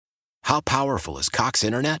How powerful is Cox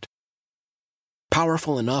Internet?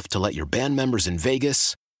 Powerful enough to let your band members in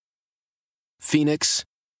Vegas, Phoenix,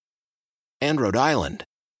 and Rhode Island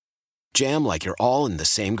jam like you're all in the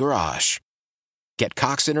same garage. Get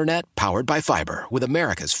Cox Internet powered by fiber with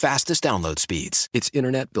America's fastest download speeds. It's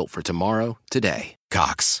internet built for tomorrow, today.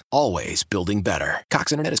 Cox, always building better.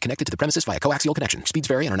 Cox Internet is connected to the premises via coaxial connection. Speeds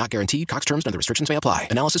vary and are not guaranteed. Cox terms and other restrictions may apply.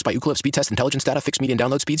 Analysis by Ookla Speed Test Intelligence Data. Fixed median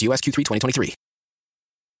download speeds. US Q3 2023.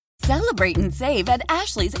 Celebrate and save at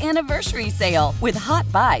Ashley's Anniversary Sale. With Hot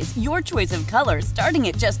Buys, your choice of colors starting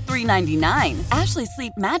at just $3.99. Ashley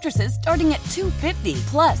Sleep mattresses starting at $2.50.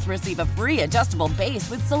 Plus, receive a free adjustable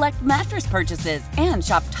base with select mattress purchases. And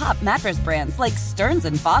shop top mattress brands like Stearns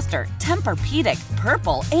 & Foster, Tempur-Pedic,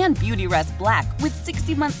 Purple, and Beautyrest Black with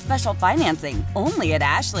 60-month special financing. Only at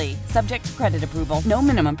Ashley. Subject to credit approval. No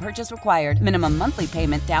minimum purchase required. Minimum monthly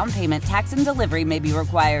payment, down payment, tax, and delivery may be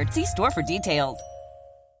required. See store for details.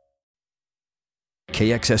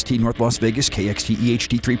 KXST North Las Vegas, KXT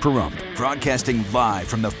EHD3 Pahrump. Broadcasting live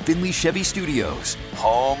from the Findlay Chevy Studios,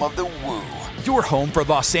 home of the Woo. Your home for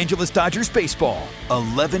Los Angeles Dodgers baseball.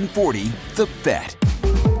 1140 The Bet.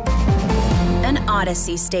 An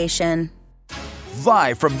Odyssey station.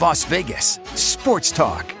 Live from Las Vegas, sports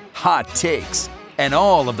talk, hot takes, and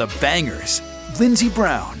all of the bangers. Lindsey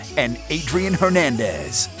Brown and Adrian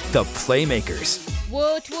Hernandez, the Playmakers.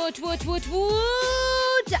 Woot, woot, woot, woot, woot.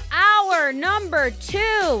 Hour number 2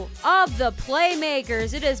 of the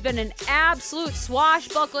Playmakers. It has been an absolute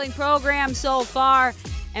swashbuckling program so far,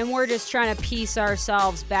 and we're just trying to piece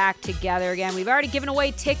ourselves back together again. We've already given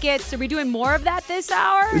away tickets. Are we doing more of that this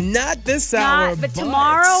hour? Not this hour, but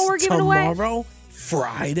tomorrow we're giving away? Tomorrow,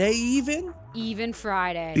 Friday even? Even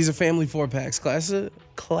Friday. These are family 4-packs.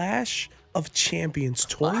 Clash of Champions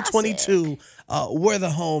 2022. We're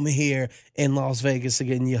the home here in Las Vegas.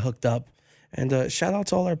 Again, you hooked up. And shout out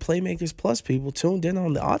to all our Playmakers Plus people tuned in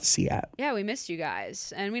on the Odyssey app. Yeah, we missed you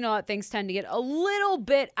guys. And we know that things tend to get a little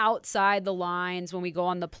bit outside the lines when we go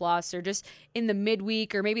on the Plus, or just in the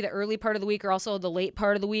midweek, or maybe the early part of the week, or also the late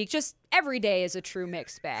part of the week. Just every day is a true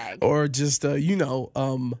mixed bag. Or just,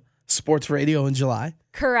 sports radio in July.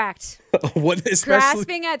 Correct.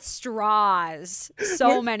 Grasping at straws.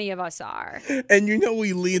 So many of us are. And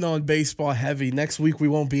we lean on baseball heavy. Next week we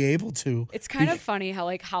won't be able to. It's kind of funny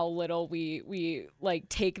how little we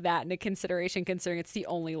take that into consideration, considering it's the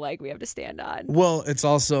only leg we have to stand on. Well, it's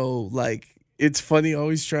also it's funny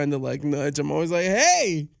always trying to nudge. I'm always like,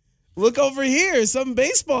 hey, look over here. Some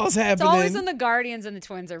baseball's happening. It's always when the Guardians and the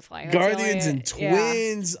Twins are playing. Guardians and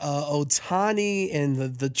Twins, Ohtani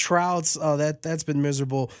and the Trouts. Oh, that's been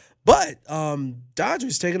miserable. But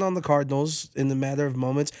Dodgers taking on the Cardinals in a matter of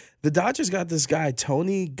moments. The Dodgers got this guy,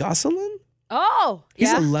 Tony Gonsolin. Oh,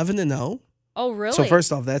 he's yeah. 11-0. Oh, really? So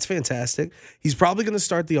first off, that's fantastic. He's probably going to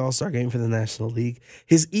start the All-Star game for the National League.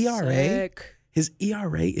 His ERA is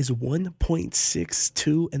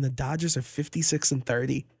 1.62, and the Dodgers are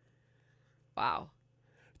 56-30. Wow.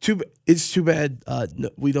 It's too bad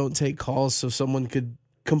we don't take calls so someone could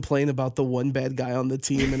complain about the one bad guy on the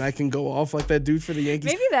team and I can go off like that dude for the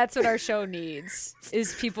Yankees. Maybe that's what our show needs,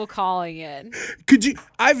 is people calling in.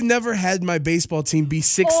 I've never had my baseball team be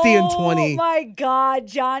 60-20. Oh my God,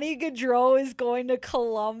 Johnny Gaudreau is going to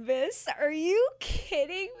Columbus. Are you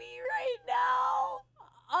kidding me right now?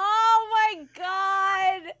 Oh my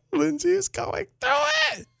God. Lindsay is going through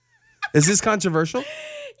it. Is this controversial?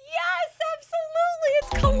 Yes, absolutely. It's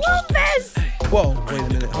Columbus. Whoa, wait a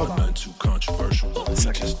minute. Hold on. Nothing too controversial.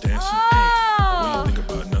 Just dancing. Oh. Think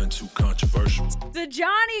about nothing too controversial. The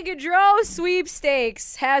Johnny Gaudreau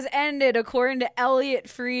sweepstakes has ended, according to Elliot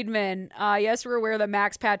Friedman. Yes, we're aware that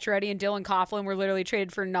Max Pacioretty and Dylan Coughlin were literally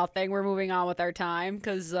traded for nothing. We're moving on with our time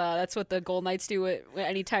because that's what the Golden Knights do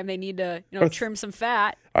anytime they need to, trim some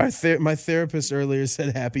fat. My therapist earlier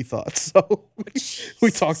said happy thoughts, so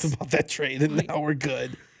we talked about that trade, and now we're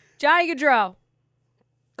good. Johnny Gaudreau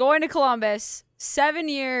going to Columbus, 7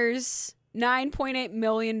 years, $9.8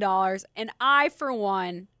 million, and I, for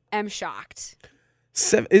one, am shocked.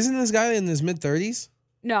 Isn't this guy in his mid-30s?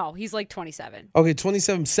 No, he's like 27. Okay,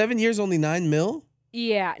 27. 7 years, only $9 million?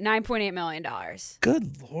 Yeah, $9.8 million.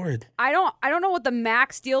 Good Lord. I don't know what the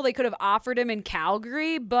max deal they could have offered him in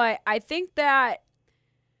Calgary, but I think that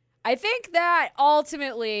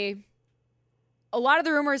ultimately a lot of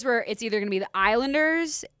the rumors were it's either going to be the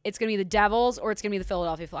Islanders, it's going to be the Devils, or it's going to be the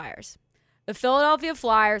Philadelphia Flyers. The Philadelphia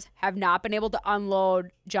Flyers have not been able to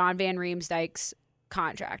unload John Van Riemsdyk's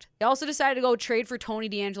contract. They also decided to go trade for Tony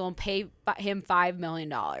DeAngelo and pay him $5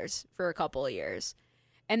 million for a couple of years.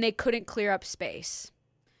 And they couldn't clear up space.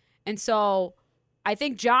 And so I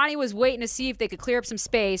think Johnny was waiting to see if they could clear up some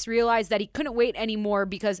space, realized that he couldn't wait anymore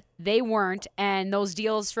because they weren't, and those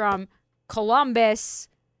deals from Columbus,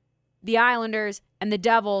 the Islanders, and the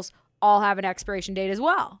Devils all have an expiration date as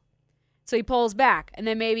well. So he pulls back. And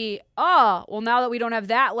then maybe, now that we don't have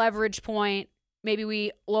that leverage point, maybe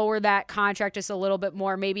we lower that contract just a little bit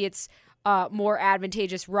more. Maybe it's more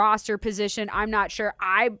advantageous roster position. I'm not sure.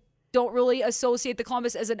 I don't really associate the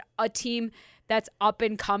Columbus as a team that's up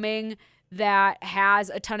and coming, that has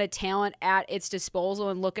a ton of talent at its disposal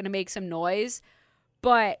and looking to make some noise.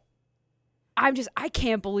 But I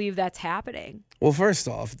can't believe that's happening. Well, first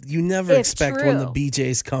off, you never expect when the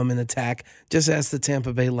BJs come and attack. Just ask the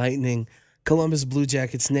Tampa Bay Lightning, Columbus Blue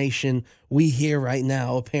Jackets Nation. We here right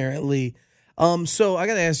now, apparently. So I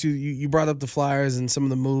got to ask you, you brought up the Flyers and some of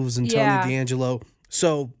the moves and Tony DeAngelo.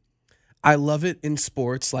 So I love it in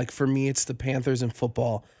sports. Like for me, it's the Panthers in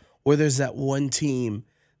football, where there's that one team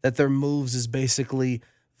that their moves is basically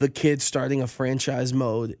the kid starting a franchise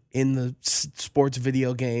mode in the sports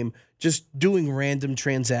video game, just doing random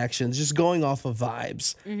transactions, just going off of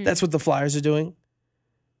vibes. Mm-hmm. That's what the Flyers are doing?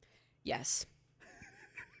 Yes.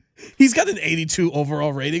 He's got an 82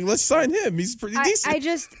 overall rating. Let's sign him. He's pretty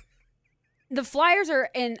decent. The Flyers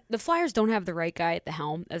don't have the right guy at the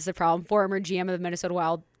helm. That's the problem. Former GM of the Minnesota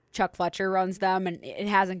Wild, Chuck Fletcher, runs them, and it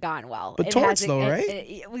hasn't gone well. But Torts, though,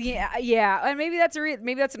 right? Yeah, and maybe that's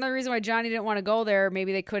another reason why Johnny didn't want to go there.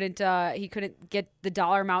 Maybe they couldn't. He couldn't get the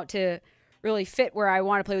dollar amount to really fit where I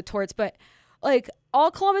want to play with Torts. But like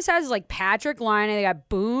all Columbus has is like Patrick Laine. They got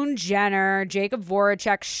Boone Jenner, Jacob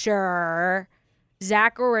Voracek, sure,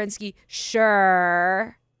 Zach Werenski,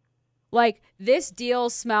 sure. Like this deal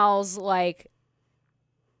smells like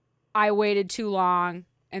I waited too long,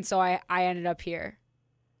 and so I ended up here.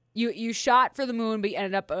 You shot for the moon, but you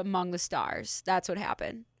ended up among the stars. That's what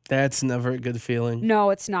happened. That's never a good feeling. No,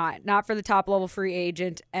 it's not. Not for the top-level free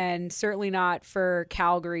agent, and certainly not for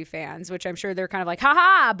Calgary fans, which I'm sure they're kind of like,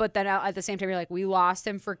 ha-ha, but then at the same time, you're like, we lost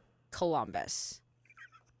him for Columbus.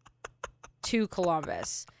 To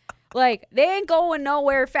Columbus. Like, they ain't going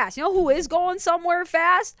nowhere fast. You know who is going somewhere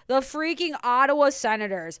fast? The freaking Ottawa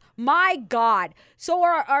Senators. My God. So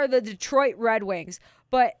are the Detroit Red Wings.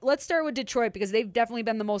 But let's start with Detroit because they've definitely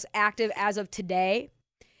been the most active as of today.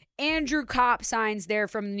 Andrew Kopp signs there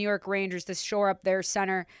from the New York Rangers to shore up their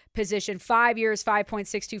center position. 5 years,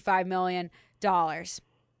 $5.625 million.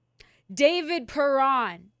 David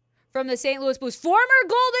Perron from the St. Louis Blues, former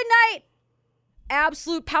Golden Knight,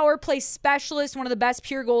 absolute power play specialist, one of the best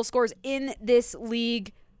pure goal scorers in this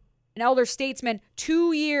league. An elder statesman,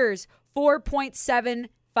 2 years,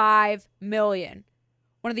 $4.75 million.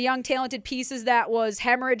 One of the young, talented pieces that was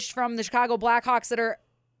hemorrhaged from the Chicago Blackhawks that are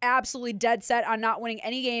absolutely dead set on not winning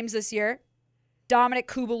any games this year. Dominic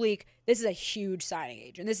Kubalik. This is a huge signing,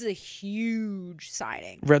 agent. This is a huge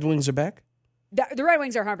signing. Red Wings are back? The Red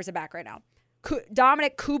Wings are 100% back right now.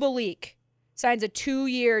 Dominic Kubalik signs a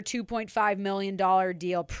 2-year, $2.5 million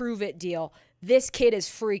deal, prove-it deal. This kid is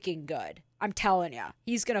freaking good. I'm telling you.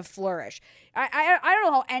 He's going to flourish. I don't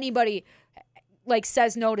know how anybody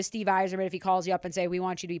says no to Steve Yzerman if he calls you up and say, we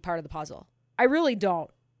want you to be part of the puzzle. I really don't.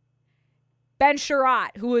 Ben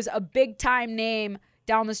Sherratt, who was a big-time name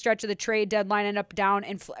down the stretch of the trade deadline, ended up down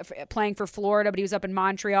and playing for Florida, but he was up in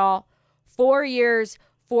Montreal. 4 years,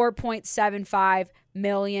 $4.75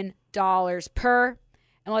 million per.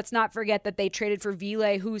 And let's not forget that they traded for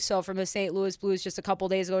Ville Husso from the St. Louis Blues just a couple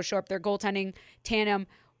days ago to shore up their goaltending tandem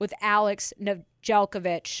with Alex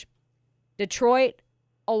Nedeljkovic. Detroit,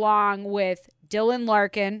 along with Dylan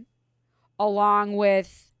Larkin, along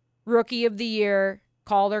with Rookie of the Year,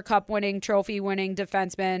 Calder Cup-winning, trophy-winning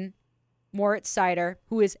defenseman Moritz Seider,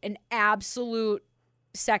 who is an absolute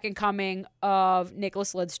second coming of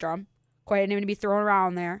Nicholas Lidstrom. Quite a name to be thrown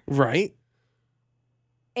around there. Right.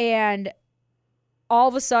 And all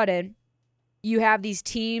of a sudden, you have these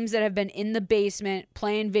teams that have been in the basement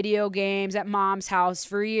playing video games at mom's house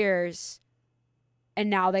for years, and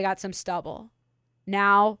now they got some stubble.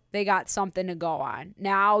 Now they got something to go on.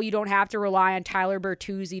 Now you don't have to rely on Tyler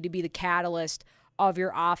Bertuzzi to be the catalyst of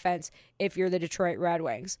your offense if you're the Detroit Red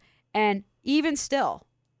Wings. And even still,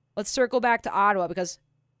 let's circle back to Ottawa because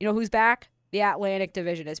you know who's back? The Atlantic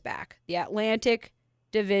Division is back. The Atlantic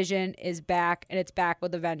Division is back, and it's back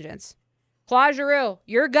with a vengeance. Claude Giroux,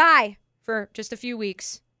 your guy for just a few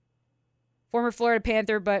weeks. Former Florida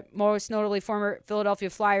Panther, but most notably former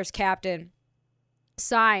Philadelphia Flyers captain,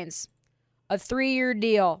 signs a 3-year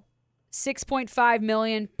deal, $6.5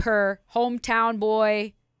 million per. Hometown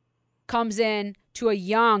boy comes in to a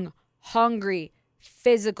young, hungry,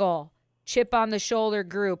 physical, chip on the shoulder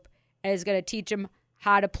group and is going to teach him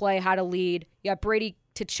how to play, how to lead. You got Brady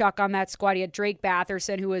to chuck on that squad. You had Drake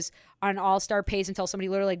Batherson, who was on an all-star pace until somebody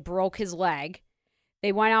literally broke his leg.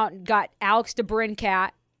 They went out and got Alex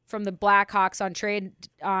DeBrincat from the Blackhawks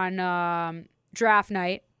on draft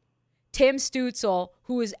night. Tim Stützle,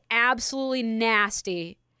 who is absolutely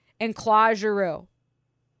nasty, and Claude Giroux.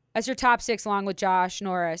 That's your top 6 along with Josh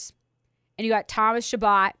Norris. And you got Thomas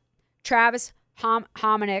Chabot, Travis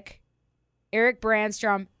Hominick, Eric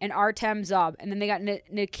Brandstrom, and Artem Zub. And then they got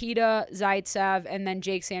Nikita Zaitsev and then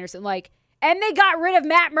Jake Sanderson. And they got rid of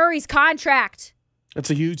Matt Murray's contract. That's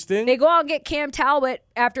a huge thing. They go out and get Cam Talbot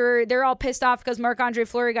after they're all pissed off because Marc-Andre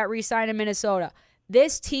Fleury got re-signed in Minnesota.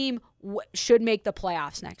 This team should make the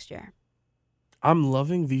playoffs next year. I'm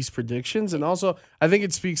loving these predictions. And also, I think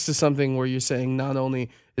it speaks to something where you're saying not only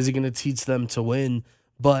is it going to teach them to win,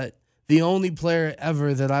 but the only player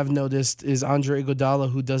ever that I've noticed is Andre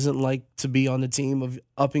Iguodala, who doesn't like to be on the team of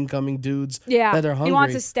up-and-coming dudes that are hungry. He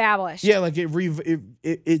wants established. Yeah,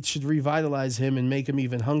 it should revitalize him and make him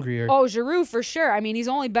even hungrier. Oh, Giroux, for sure. I mean, he's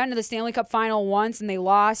only been to the Stanley Cup final once, and they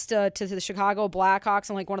lost to the Chicago Blackhawks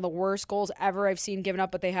on one of the worst goals ever I've seen given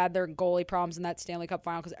up, but they had their goalie problems in that Stanley Cup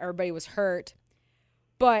final because everybody was hurt.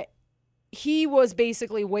 But he was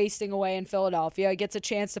basically wasting away in Philadelphia. He gets a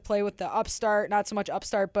chance to play with the upstart, not so much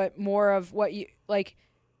upstart, but more of what you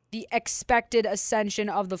the expected ascension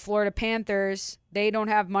of the Florida Panthers. They don't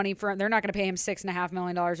have money for him. They're not going to pay him $6.5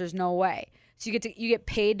 million. There's no way. So you get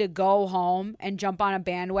paid to go home and jump on a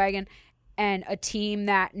bandwagon, and a team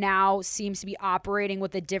that now seems to be operating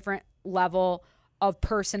with a different level of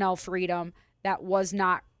personnel freedom that was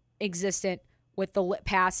not existent with the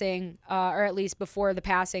passing, or at least before the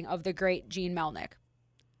passing of the great Gene Melnick,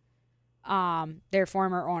 their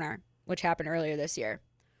former owner, which happened earlier this year.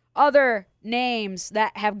 Other names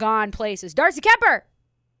that have gone places. Darcy Kemper,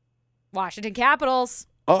 Washington Capitals.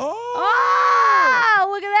 Oh,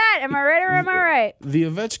 look at that. Am I right or am I right? The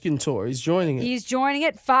Ovechkin tour. He's joining it. He's joining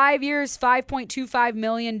it. 5 years, $5.25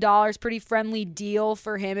 million. Pretty friendly deal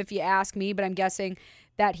for him, if you ask me, but I'm guessing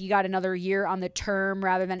that he got another year on the term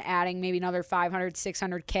rather than adding maybe another $500,000,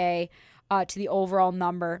 $600K to the overall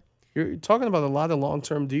number. You're talking about a lot of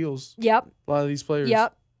long-term deals. Yep. A lot of these players.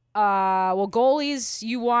 Yep. Well, goalies,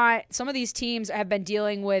 some of these teams have been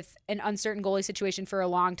dealing with an uncertain goalie situation for a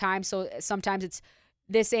long time, so sometimes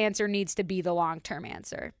this answer needs to be the long-term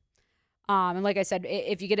answer. And like I said,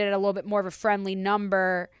 if you get it at a little bit more of a friendly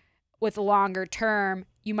number with a longer term,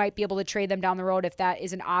 you might be able to trade them down the road if that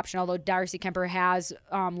is an option, although Darcy Kemper has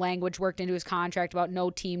language worked into his contract about no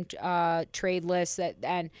team trade lists.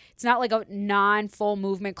 And it's not like a non-full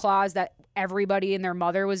movement clause that everybody and their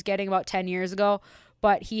mother was getting about 10 years ago,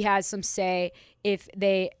 but he has some say if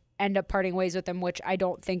they end up parting ways with him, which I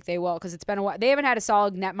don't think they will, because it's been a while. They haven't had a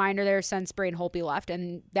solid netminder there since Braden Holtby left,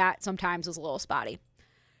 and that sometimes was a little spotty.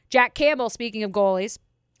 Jack Campbell, speaking of goalies.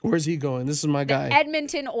 Where's he going? This is my guy. The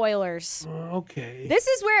Edmonton Oilers. Okay. This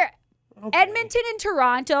is where Edmonton and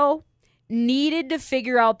Toronto needed to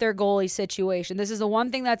figure out their goalie situation. This is the one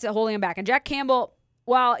thing that's holding him back. And Jack Campbell,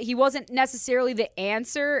 while he wasn't necessarily the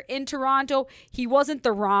answer in Toronto, he wasn't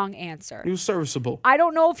the wrong answer. He was serviceable. I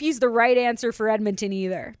don't know if he's the right answer for Edmonton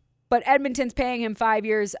either. But Edmonton's paying him 5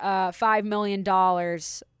 years, $5 million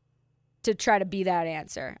to try to be that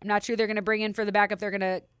answer. I'm not sure they're going to bring in for the backup. They're going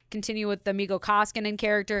to continue with the Mikko Koskinen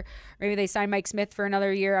character. Or maybe they sign Mike Smith for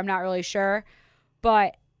another year. I'm not really sure.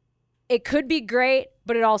 But it could be great,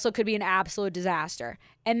 but it also could be an absolute disaster.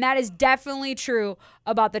 And that is definitely true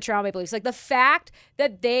about the Toronto Maple Leafs. The fact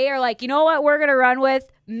that they are you know what we're going to run with?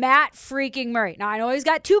 Matt freaking Murray. Now, I know he's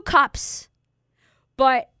got 2 cups,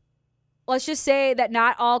 but let's just say that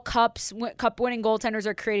not all cup-winning goaltenders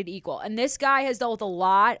are created equal. And this guy has dealt with a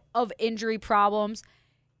lot of injury problems.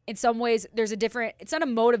 In some ways, it's not a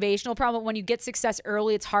motivational problem. When you get success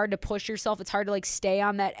early, it's hard to push yourself. It's hard to stay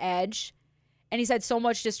on that edge. And he's had so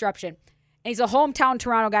much disruption. And he's a hometown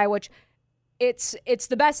Toronto guy, which it's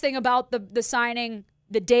the best thing about the signing,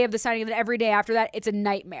 the day of the signing, and then every day after that, it's a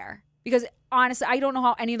nightmare. Because honestly, I don't know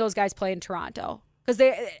how any of those guys play in Toronto. Because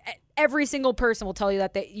every single person will tell you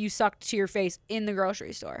that you sucked to your face in the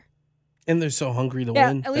grocery store. And they're so hungry to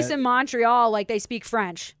win. At least in Montreal, they speak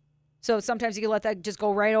French. So sometimes you can let that just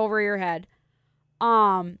go right over your head.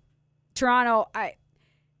 Toronto,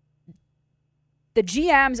 the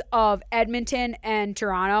GMs of Edmonton and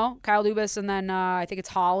Toronto, Kyle Dubas, and then I think it's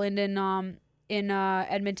Holland in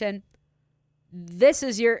Edmonton.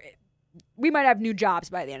 We might have new jobs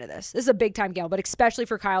by the end of this. This is a big time gamble, but especially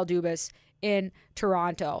for Kyle Dubas in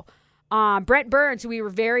Toronto. Brent Burns, who we were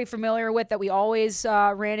very familiar with, that we always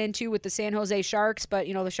ran into with the San Jose Sharks, but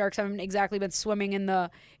the Sharks haven't exactly been swimming in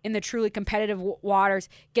the truly competitive waters,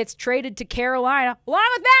 gets traded to Carolina along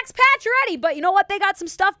with Max Pacioretty. But you know what? They got some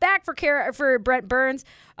stuff back for Brent Burns.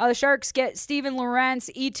 The Sharks get Steven Lorentz,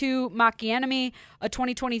 Eetu Makienemi, a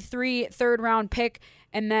 2023 third-round pick,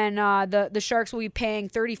 and then the Sharks will be paying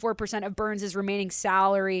 34% of Burns' remaining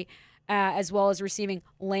salary, as well as receiving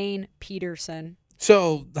Lane Peterson.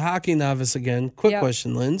 So, the hockey novice again. Quick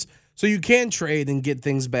question, Linz. So, you can trade and get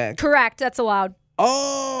things back? Correct. That's allowed.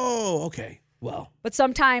 Oh, okay. Well. But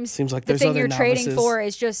sometimes seems like the there's thing other you're novices. trading for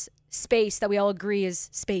is just space that we all agree is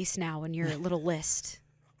space now in your little list.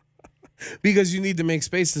 Because you need to make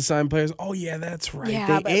space to sign players. Oh, yeah, that's right.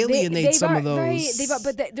 Yeah, they alienate some of those. Right.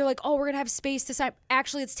 But they're like, oh, we're going to have space to sign.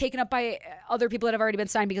 Actually, it's taken up by other people that have already been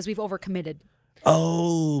signed because we've overcommitted.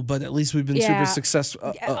 Oh, but at least we've been super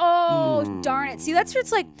successful. Darn it. See, that's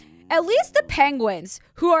what's like. At least the Penguins,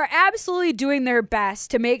 who are absolutely doing their best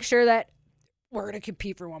to make sure that we're going to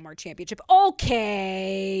compete for one more championship.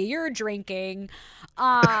 Okay, you're drinking.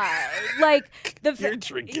 You're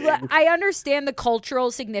drinking. I understand the cultural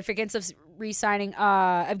significance of re-signing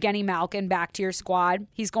Evgeny Malkin back to your squad.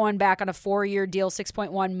 He's going back on a 4-year deal,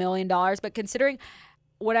 $6.1 million. But considering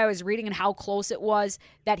what I was reading and how close it was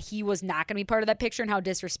that he was not going to be part of that picture and how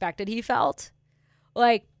disrespected he felt.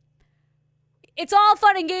 Like, it's all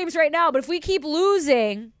fun and games right now, but if we keep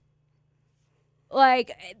losing,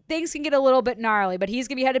 like, things can get a little bit gnarly. But he's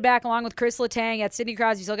going to be headed back along with Chris Letang at Sidney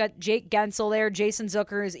Crosby. You still got Jake Gensel there. Jason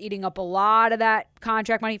Zucker is eating up a lot of that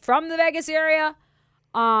contract money from the Vegas area.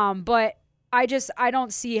 But I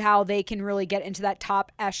don't see how they can really get into that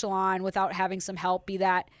top echelon without having some help, be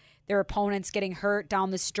that their opponents getting hurt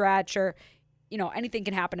down the stretch or, anything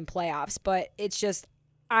can happen in playoffs. But it's just,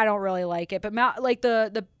 I don't really like it. But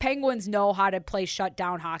the Penguins know how to play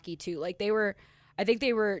shutdown hockey too. Like I think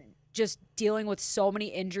they were just dealing with so many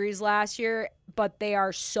injuries last year, but they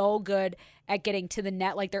are so good at getting to the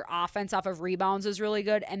net. Like, their offense off of rebounds is really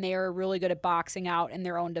good, and they are really good at boxing out in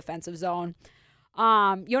their own defensive zone.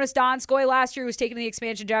 Jonas Donskoy last year was taken to the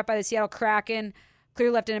expansion draft by the Seattle Kraken.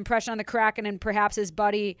 Clearly left an impression on the Kraken and perhaps his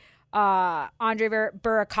buddy Andrei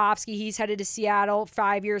Burakovsky. He's headed to Seattle,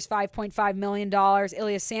 5 years, $5.5 million.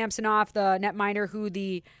 Ilya Samsonov, the netminder who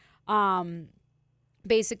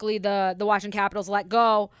basically the Washington Capitals let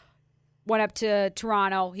go, went up to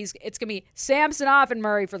Toronto. It's going to be Samsonov and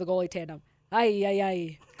Murray for the goalie tandem.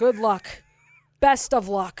 Ay. Good luck. Best of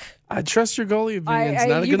luck. I trust your goalie opinions.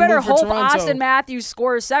 Not a you good better move for hope Toronto. Austin Matthews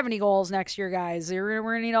scores 70 goals next year, guys. We're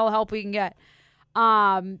going to need all the help we can get.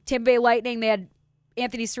 Tampa Bay Lightning, they had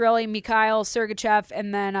Anthony Cirelli, Mikhail Sergachev,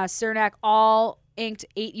 and then Cernak all inked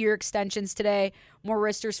 8-year extensions today. More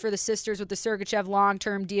wristers for the Sisters with the Sergachev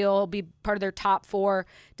long-term deal. He'll be part of their top 4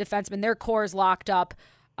 defensemen. Their core is locked up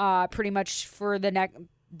pretty much for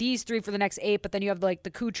these 3 for the next 8, but then you have the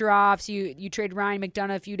Kucherovs. You trade Ryan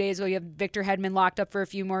McDonough a few days ago. You have Victor Hedman locked up for a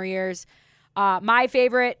few more years. My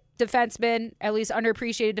favorite defenseman, at least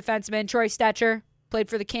underappreciated defenseman, Troy Stetcher, played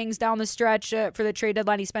for the Kings down the stretch for the trade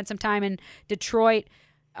deadline. He spent some time in Detroit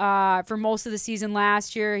for most of the season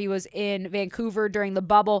last year. He was in Vancouver during the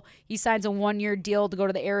bubble. He signs a 1-year deal to go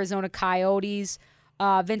to the Arizona Coyotes.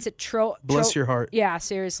 Vincent Bless your heart. Yeah,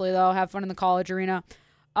 seriously, though. Have fun in the college arena.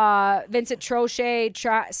 Vincent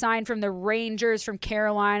Trochet signed from the Rangers from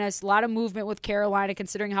Carolina. A lot of movement with Carolina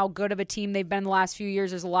considering how good of a team they've been the last few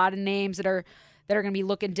years. There's a lot of names that are going to be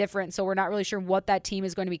looking different, so we're not really sure what that team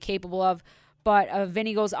is going to be capable of. But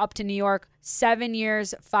Vinny goes up to New York, 7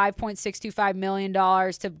 years, $5.625 million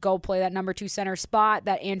to go play that number 2 center spot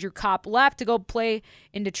that Andrew Kopp left to go play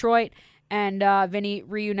in Detroit. And Vinny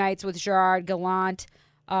reunites with Gerard Gallant.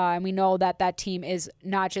 And we know that team is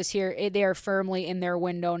not just here. They are firmly in their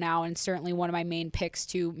window now, and certainly one of my main picks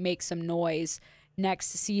to make some noise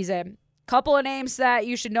next season. Couple of names that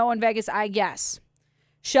you should know in Vegas, I guess.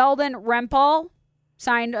 Sheldon Rempal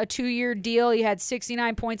signed a 2-year deal. He had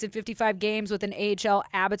 69 points in 55 games with an AHL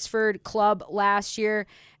Abbotsford club last year.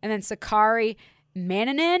 And then Sakari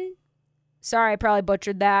Manninen. Sorry, I probably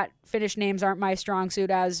butchered that. Finnish names aren't my strong suit,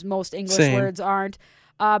 as most English words aren't.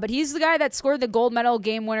 But he's the guy that scored the gold medal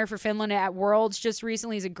game winner for Finland at Worlds just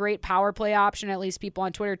recently. He's a great power play option. At least people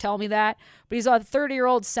on Twitter tell me that. But he's a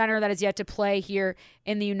 30-year-old center that has yet to play here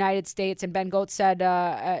in the United States. And Ben Goetz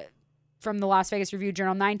said from the Las Vegas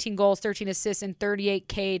Review-Journal, 19 goals, 13 assists in 38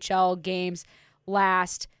 KHL games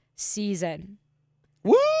last season.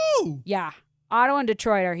 Woo! Yeah. Ottawa and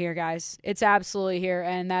Detroit are here, guys. It's absolutely here.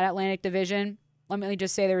 And that Atlantic Division, let me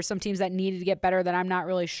just say there were some teams that needed to get better that I'm not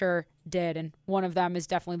really sure did, and one of them is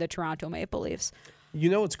definitely the Toronto Maple Leafs. You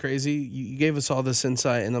know what's crazy? You gave us all this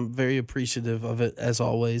insight, and I'm very appreciative of it, as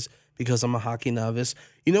always, because I'm a hockey novice.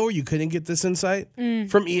 You know where you couldn't get this insight?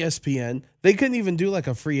 From ESPN. They couldn't even do like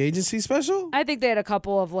a free agency special? I think they had a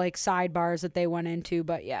couple of like sidebars that they went into,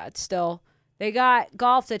 but yeah, it's still, they got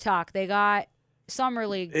golf to talk. They got Summer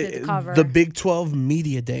League to cover. The Big 12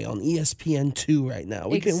 Media Day on ESPN2 right now.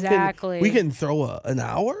 We can throw an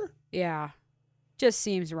hour? Yeah. Just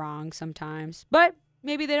seems wrong sometimes. But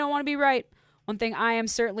maybe they don't want to be right. One thing I am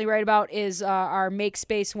certainly right about is our Make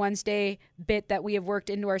Space Wednesday bit that we have worked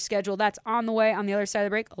into our schedule. That's on the way on the other side of the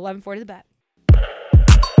break, 11:40 The Bet.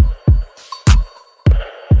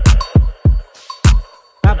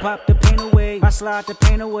 I pop the pain away, I slide the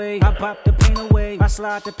pain away. I pop the pain away, I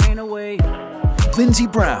slide the pain away. Lindsey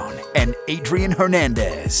Brown and Adrian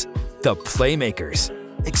Hernandez, the Playmakers,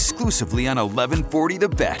 exclusively on 1140 The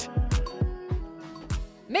Bet.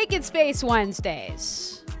 Making Space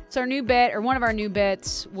Wednesdays. It's our new bit, or one of our new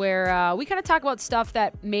bits, where we kind of talk about stuff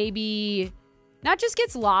that maybe not just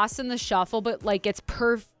gets lost in the shuffle, but like gets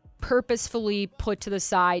purposefully put to the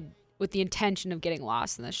side with the intention of getting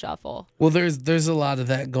lost in the shuffle. Well, there's a lot of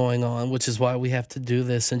that going on, which is why we have to do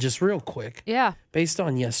this. And just real quick, based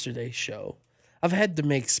on yesterday's show, I've had to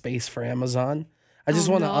make space for Amazon. I just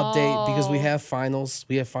want to update because we have finals.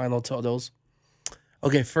 We have final totals.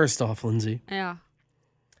 Okay, first off, Lindsay. Yeah.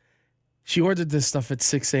 She ordered this stuff at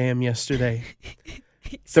 6 a.m. yesterday.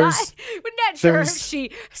 We're not sure if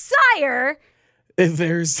she... Sire!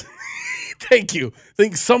 There's... Thank you.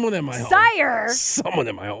 Think someone in my home. Sire! Someone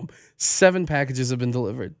in my home. 7 packages have been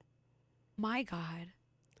delivered. My God.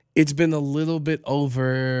 It's been a little bit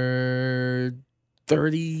over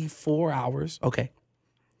 34 hours. Okay.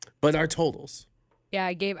 But our totals. Yeah,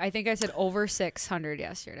 I think I said over 600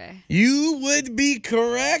 yesterday. You would be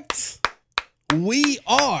correct. We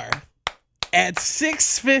are at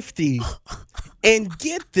 650. And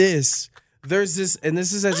get this. There's this, and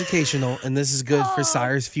this is educational, and this is good for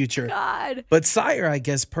Sire's future. God. But Sire, I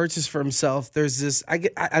guess, purchased for himself. There's this, I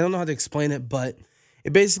don't know how to explain it, but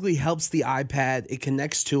it basically helps the iPad. It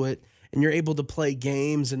connects to it, and you're able to play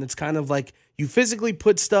games. And it's kind of like you physically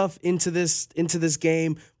put stuff into this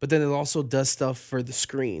game, but then it also does stuff for the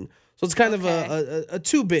screen. So it's kind of a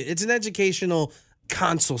 2-bit. It's an educational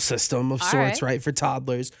console system of sorts, right, for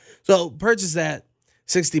toddlers. So purchase that,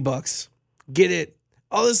 $60. Get it.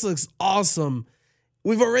 Oh, this looks awesome.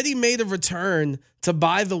 We've already made a return to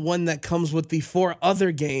buy the one that comes with the 4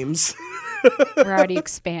 other games. We're already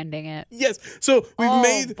expanding it. Yes. So we've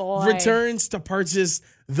made returns to purchase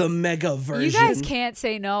the mega version. You guys can't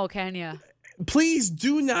say no, can you? Please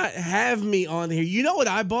do not have me on here. You know what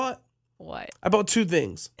I bought? What? I bought 2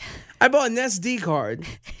 things. I bought an SD card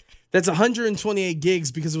that's 128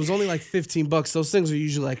 gigs because it was only like $15. Those things are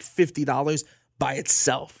usually like $50 by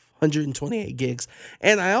itself. 128 gigs.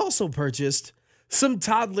 And I also purchased some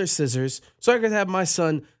toddler scissors so I could have my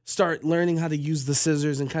son start learning how to use the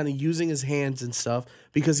scissors and kind of using his hands and stuff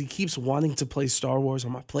because he keeps wanting to play Star Wars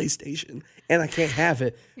on my PlayStation and I can't have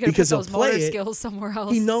it because he'll play motor it. Skills somewhere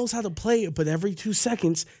else. He knows how to play it, but every 2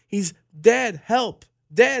 seconds he's, Dad, help.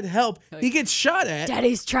 Dad, help. He gets shot at.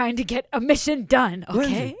 Daddy's trying to get a mission done,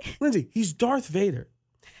 okay? Lindsay, he's Darth Vader.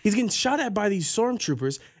 He's getting shot at by these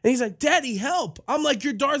stormtroopers, and he's like, Daddy, help. I'm like,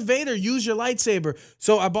 you're Darth Vader. Use your lightsaber.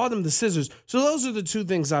 So I bought him the scissors. So those are the 2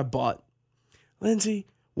 things I bought. Lindsay,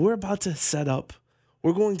 we're about to set up.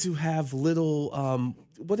 We're going to have little,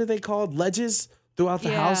 what are they called? Ledges throughout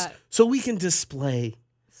the house so we can display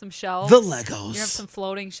some shelves. The Legos. You have some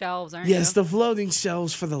floating shelves, aren't you? Yes, the floating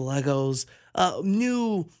shelves for the Legos.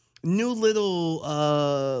 New little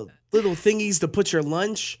thingies to put your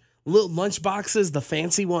lunch. Little lunch boxes, the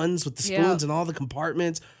fancy ones with the spoons and all the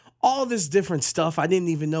compartments. All this different stuff I didn't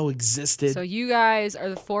even know existed. So you guys are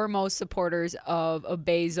the foremost supporters of a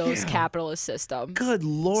Bezos capitalist system. Good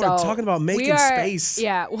Lord, so talking about making space.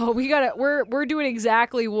 Yeah, well, we're doing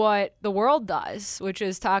exactly what the world does, which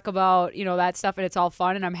is talk about, that stuff, and it's all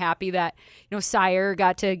fun, and I'm happy that, Sire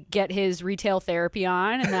got to get his retail therapy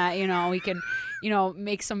on, and that, we can,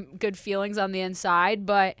 make some good feelings on the inside,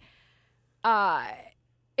 but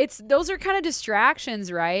those are kind of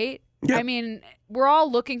distractions, right? Yep. I mean, we're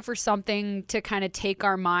all looking for something to kind of take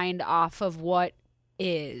our mind off of what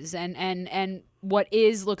is, and what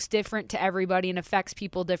is looks different to everybody and affects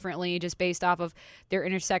people differently just based off of their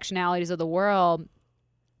intersectionalities of the world.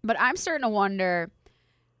 But I'm starting to wonder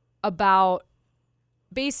about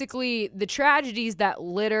basically the tragedies that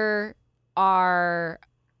litter our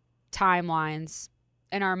timelines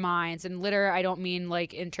in our minds. And litter, I don't mean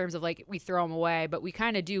like in terms of like we throw them away, but we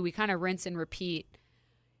kind of do. We kind of rinse and repeat.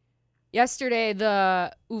 Yesterday,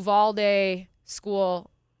 the Uvalde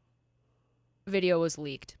school video was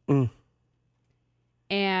leaked.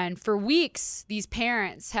 And for weeks, these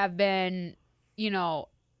parents have been,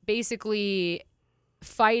 basically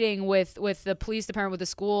fighting with the police department, with the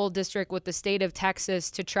school district, with the state of Texas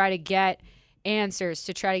to try to get answers,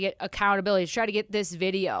 to try to get accountability, to try to get this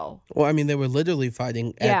video. Well, I mean, they were literally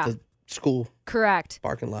fighting at the school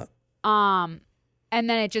parking lot. And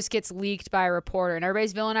then it just gets leaked by a reporter, and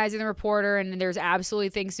everybody's villainizing the reporter, and there's absolutely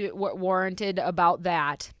things warranted about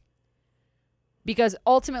that. Because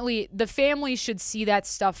ultimately, the family should see that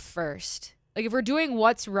stuff first. Like, if we're doing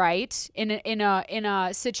what's right in a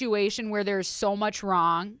situation where there's so much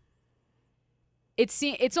wrong,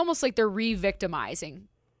 it's almost like they're re-victimizing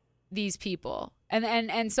these people.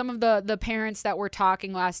 And some of the parents that were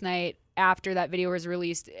talking last night after that video was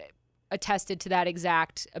released attested to that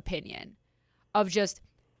exact opinion of just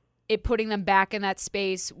it putting them back in that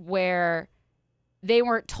space where they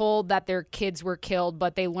weren't told that their kids were killed,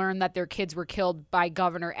 but they learned that their kids were killed by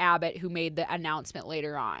Governor Abbott, who made the announcement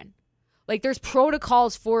later on. Like, there's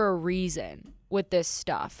protocols for a reason with this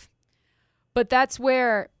stuff. But that's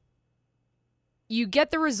where you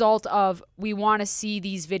get the result of, we want to see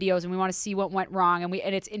these videos and we want to see what went wrong,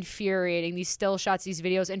 and it's infuriating, these still shots, these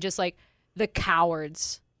videos, and just like the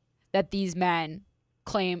cowards that these men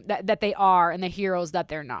claim that they are and the heroes that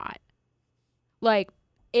they're not. Like,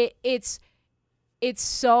 it's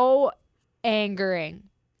so angering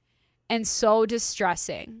and so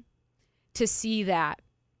distressing to see that.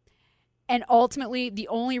 And ultimately, the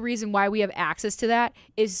only reason why we have access to that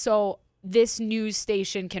is so this news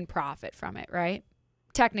station can profit from it, right?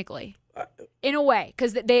 Technically. In a way.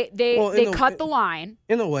 Because they cut the line.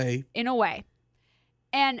 In a way. In a way.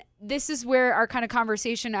 And this is where our kind of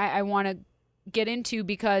conversation I want to get into,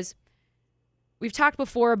 because we've talked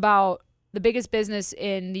before about the biggest business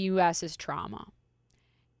in the U.S. is trauma.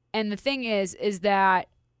 And the thing is that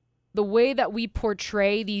the way that we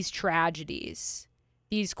portray these tragedies,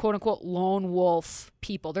 these quote unquote lone wolf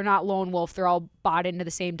people, they're not lone wolf. They're all bought into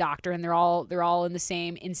the same doctrine. They're all in the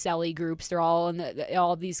same incel groups. They're all in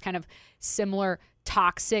all of these kind of similar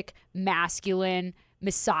toxic, masculine,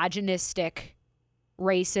 misogynistic,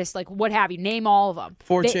 racist, like what have you, name all of them.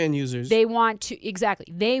 4chan users. They want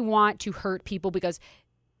to hurt people because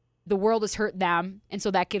the world has hurt them. And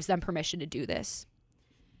so that gives them permission to do this.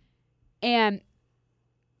 And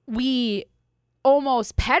we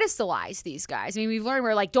almost pedestalize these guys. I mean, we've learned,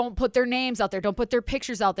 we're like, don't put their names out there, don't put their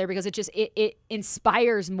pictures out there, because it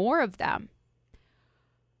inspires more of them.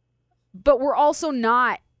 But we're also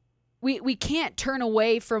not, we can't turn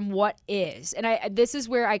away from what is. And this is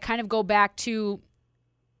where I kind of go back to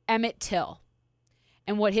Emmett Till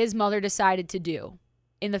and what his mother decided to do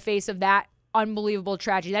in the face of that unbelievable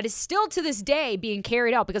tragedy that is still to this day being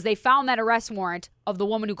carried out, because they found that arrest warrant of the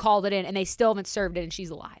woman who called it in and they still haven't served it, and she's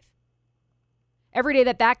alive. Every day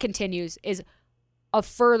that continues is a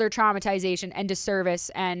further traumatization and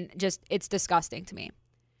disservice, and just, it's disgusting to me.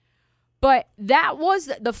 But that was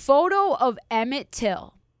the photo of Emmett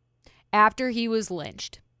Till after he was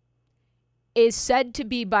lynched, is said to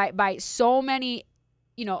be by so many,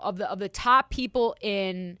 of the top people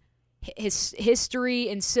in his history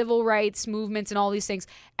and civil rights movements and all these things,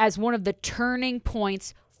 as one of the turning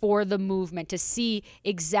points for the movement, to see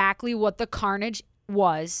exactly what the carnage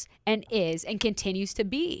was and is and continues to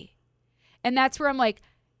be. And that's where I'm like,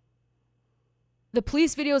 the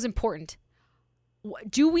police video is important.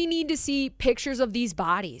 Do we need to see pictures of these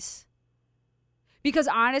bodies? Because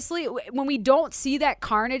honestly, when we don't see that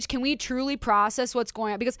carnage, can we truly process what's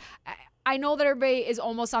going on? Because I know that everybody is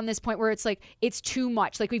almost on this point where it's like, it's too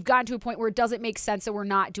much. Like, we've gotten to a point where it doesn't make sense that we're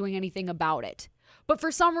not doing anything about it. But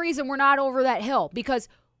for some reason, we're not over that hill, because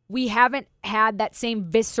we haven't had that same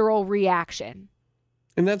visceral reaction.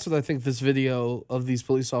 And that's what I think this video of these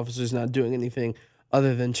police officers not doing anything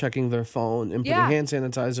other than checking their phone and putting hand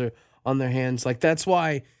sanitizer on their hands. Like, that's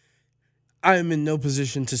why I'm in no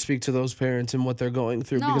position to speak to those parents and what they're going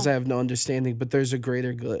through, because I have no understanding. But there's a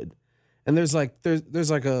greater good. And there's like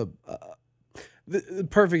a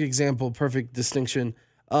perfect example, perfect distinction.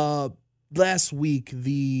 Last week,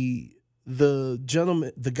 the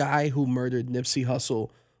gentleman, the guy who murdered Nipsey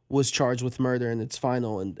Hussle, was charged with murder, and it's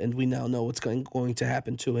final, and we now know what's going to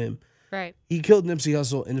happen to him. Right. He killed Nipsey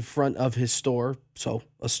Hussle in front of his store, so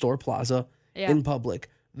a store plaza, in public.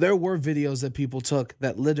 There were videos that people took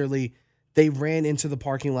that literally they ran into the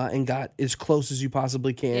parking lot and got as close as you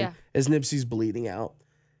possibly can as Nipsey's bleeding out.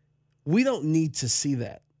 We don't need to see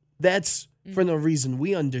that. That's for no reason.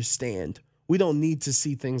 We understand. We don't need to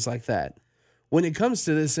see things like that. When it comes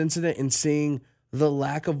to this incident and seeing the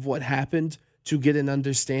lack of what happened, to get an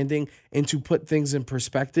understanding and to put things in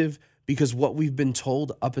perspective, because what we've been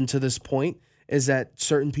told up until this point is that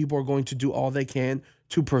certain people are going to do all they can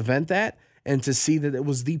to prevent that, and to see that it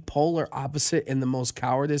was the polar opposite and the most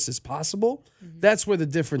cowardice as possible. That's where the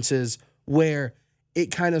difference is, where it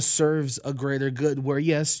kind of serves a greater good, where,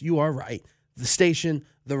 yes, you are right. The station,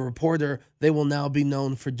 the reporter, they will now be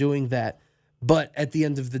known for doing that. But at the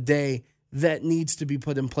end of the day, that needs to be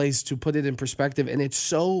put in place to put it in perspective. And it's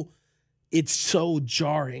so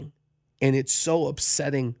jarring and it's so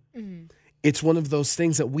upsetting. It's one of those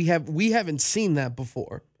things that we haven't seen that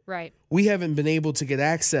before. Right. We haven't been able to get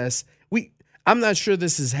access. I'm not sure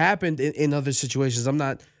this has happened in other situations. I'm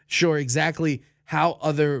not sure exactly how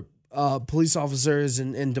other police officers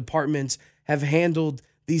and departments have handled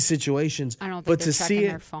these situations. I don't think they're checking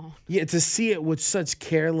their phone. Yeah, to see it with such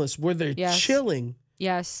careless, where they're chilling.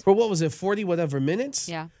 Yes. For what was it, 40 whatever minutes?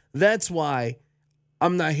 Yeah. That's why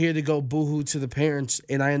I'm not here to go boohoo to the parents,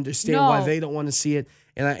 and I understand why they don't want to see it,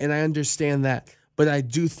 and I understand that. But I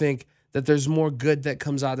do think that there's more good that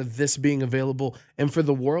comes out of this being available, and for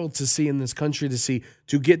the world to see, in this country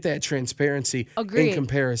to get that transparency in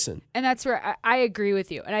comparison. And that's where I agree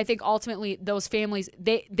with you. And I think ultimately those families,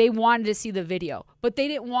 they wanted to see the video, but they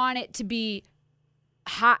didn't want it to be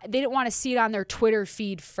hot. They didn't want to see it on their Twitter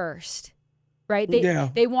feed first, right?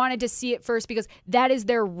 They wanted to see it first because that is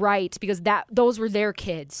their right, because those were their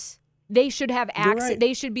kids. They should have access. Right.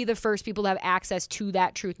 They should be the first people to have access to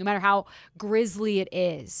that truth, no matter how grisly it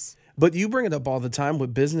is. But you bring it up all the time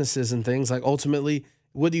with businesses and things. Like, ultimately,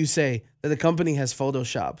 what do you say? That a company has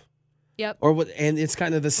Photoshop. Yep. And it's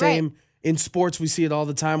kind of the same. Right. In sports, we see it all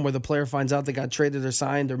the time where the player finds out they got traded or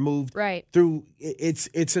signed or moved. Right.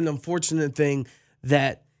 It's an unfortunate thing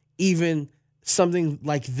that even something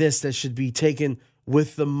like this that should be taken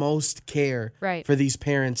with the most care for these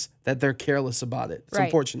parents, that they're careless about it. It's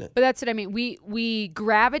unfortunate. But that's what I mean. We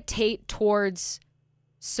gravitate towards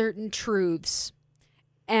certain truths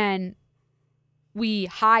and we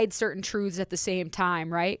hide certain truths at the same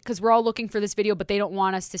time, right? Because we're all looking for this video, but they don't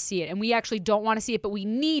want us to see it. And we actually don't want to see it, but we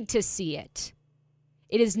need to see it.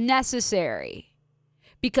 It is necessary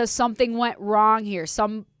because something went wrong here.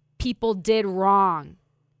 Some people did wrong.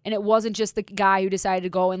 And it wasn't just the guy who decided to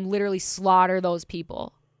go and literally slaughter those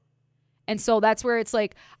people. And so that's where it's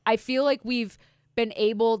like, I feel like we've been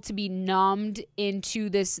able to be numbed into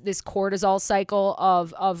this cortisol cycle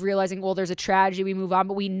of realizing, well, there's a tragedy, we move on,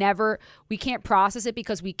 but we can't process it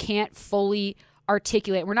because we can't fully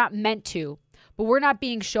articulate. We're not meant to, but we're not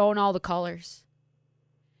being shown all the colors.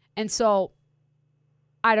 And so,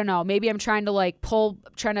 I don't know, maybe I'm trying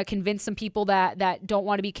to convince some people that don't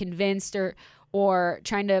want to be convinced, or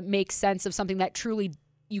trying to make sense of something that truly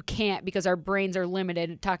you can't because our brains are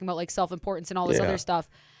limited, talking about like self-importance and all this other stuff.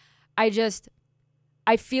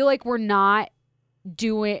 I feel like we're not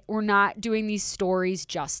doing these stories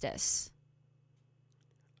justice.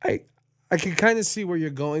 I can kind of see where you're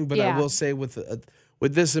going, but I will say with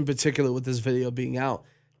this in particular, with this video being out,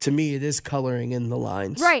 to me, it is coloring in the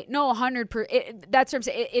lines. Right. No, 100%. That's what I'm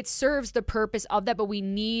saying. It serves the purpose of that, but we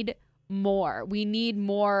need more. We need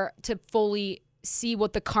more to fully see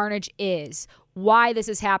what the carnage is, why this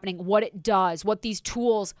is happening, what it does, what these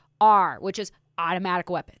tools are, which is automatic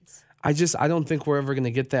weapons. I don't think we're ever going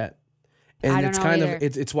to get that. And it's kind of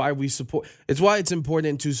it's why we support. It's why it's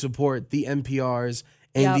important to support the NPRs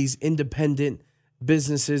and these independent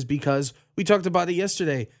businesses, because we talked about it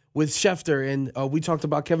yesterday with Schefter, and we talked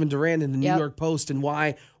about Kevin Durant and the New York Post, and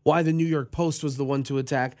why the New York Post was the one to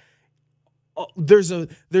attack. There's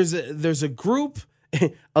a group,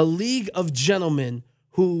 a league of gentlemen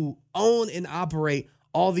who own and operate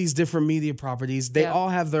all these different media properties. They all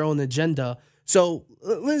have their own agenda. So,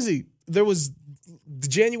 Lindsay, there was the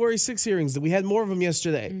January 6 hearings. We had more of them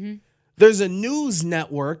yesterday. Mm-hmm. There's a news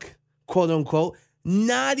network, quote unquote,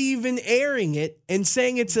 not even airing it and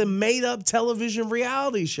saying it's a made-up television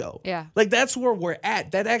reality show. Yeah. Like, that's where we're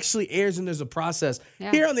at. That actually airs and there's a process.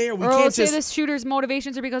 Yeah. Here on the air, we can't say the shooter's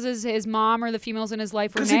motivations are because his mom or the females in his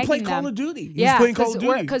life were nagging them. Because he played Call of Duty. He was playing Call of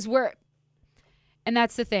Duty. And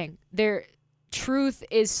that's the thing. Truth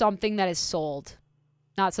is something that is sold,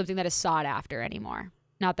 not something that is sought after anymore.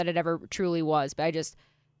 Not that it ever truly was, but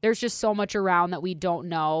there's just so much around that we don't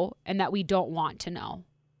know and that we don't want to know.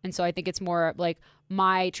 And so I think it's more like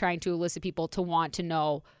my trying to elicit people to want to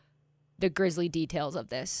know the grisly details of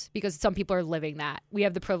this, because some people are living that. We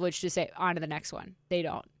have the privilege to say, on to the next one. They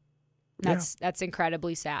don't. That's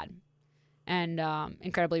incredibly sad and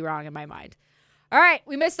incredibly wrong in my mind. All right,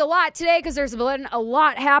 we missed a lot today because there's been a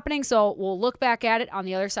lot happening, so we'll look back at it on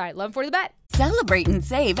the other side. 11:40 The Bet. Celebrate and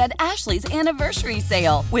save at Ashley's Anniversary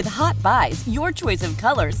Sale. With Hot Buys, your choice of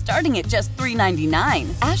colors starting at just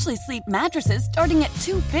 $3.99. Ashley Sleep mattresses starting at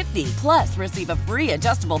 $2.50. Plus, receive a free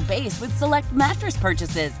adjustable base with select mattress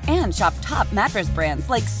purchases. And shop top mattress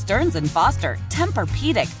brands like Stearns & Foster,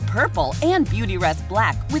 Tempur-Pedic, Purple, and Beautyrest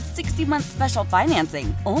Black with 60-month special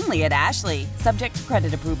financing. Only at Ashley. Subject to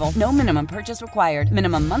credit approval. No minimum purchase required.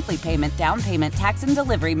 Minimum monthly payment, down payment, tax, and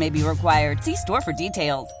delivery may be required. See store for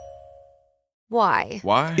details. Why?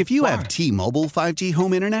 Why? If you have T-Mobile 5G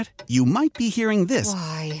home internet, you might be hearing this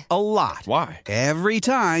Why? a lot. Why? Every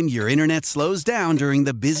time your internet slows down during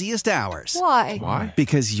the busiest hours. Why? Why?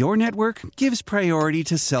 Because your network gives priority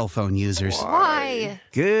to cell phone users. Why?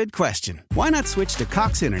 Good question. Why not switch to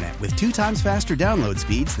Cox Internet with 2 times faster download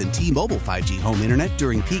speeds than T-Mobile 5G home internet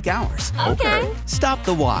during peak hours? Okay. Stop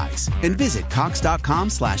the whys and visit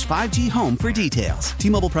cox.com/5G home for details.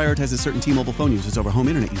 T-Mobile prioritizes certain T-Mobile phone users over home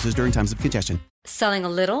internet users during times of congestion. Selling a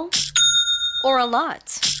little or a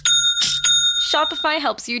lot? Shopify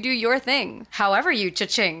helps you do your thing, however you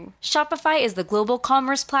cha-ching. Shopify is the global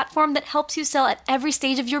commerce platform that helps you sell at every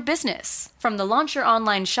stage of your business. From the launch your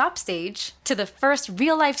online shop stage, to the first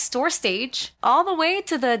real-life store stage, all the way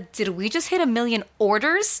to the did we just hit 1 million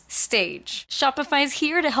orders stage. Shopify's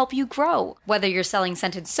here to help you grow. Whether you're selling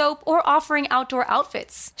scented soap or offering outdoor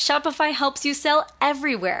outfits, Shopify helps you sell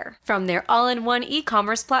everywhere. From their all-in-one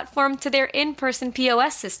e-commerce platform to their in-person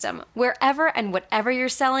POS system, wherever and whatever you're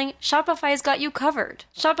selling, Shopify's got you covered.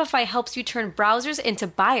 Shopify helps you turn browsers into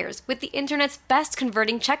buyers with the internet's best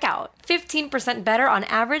converting checkout. 15% better on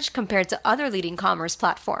average compared to other leading commerce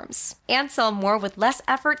platforms. And sell more with less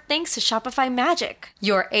effort thanks to Shopify Magic,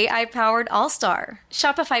 your AI-powered all-star.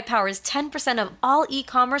 Shopify powers 10% of all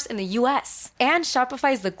e-commerce in the U.S. And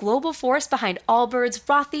Shopify is the global force behind Allbirds,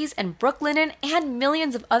 Rothy's, and Brooklinen, and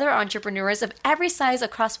millions of other entrepreneurs of every size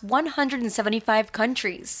across 175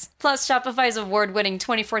 countries. Plus, Shopify's award-winning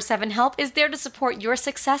 24/7 help is there to support your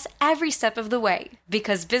success every step of the way.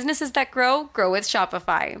 Because businesses that grow with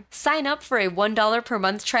Shopify. Sign up for a $1 per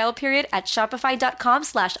month trial period at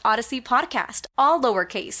shopify.com/Odyssey Podcast, all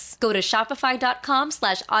lowercase. Go to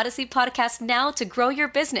shopify.com/Odyssey Podcast now to grow your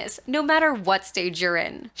business, no matter what stage you're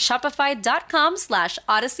in.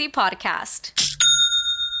 Shopify.com/Odyssey Podcast.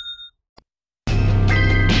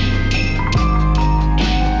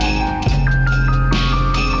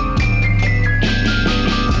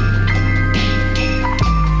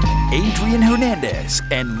 Adrian Hernandez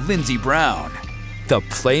and Lindsey Brown, the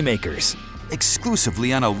Playmakers,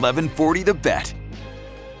 exclusively on 1140 The Bet.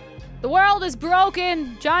 The world is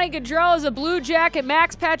broken. Johnny Gaudreau is a Blue Jacket.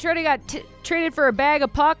 Max Pacioretty got traded for a bag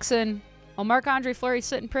of pucks, and Marc-Andre Fleury's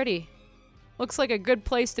sitting pretty. Looks like a good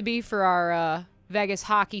place to be for our Vegas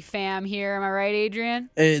hockey fam here. Am I right, Adrian?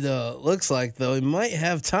 It looks like, though, he might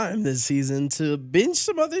have time this season to binge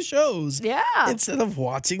some other shows. Yeah. Instead of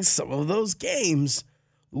watching some of those games,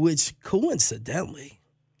 which coincidentally,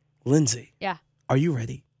 Lindsay. Yeah. Are you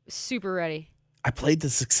ready? Super ready. I played the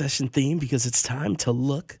Succession theme because it's time to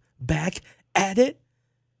look back at it.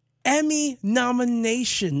 Emmy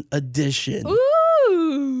nomination edition.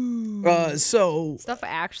 Ooh. So stuff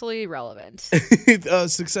actually relevant.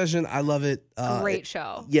 Succession, I love it. Great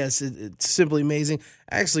show. Yes, it's simply amazing.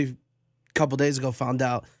 Actually, a couple days ago, found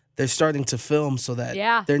out they're starting to film so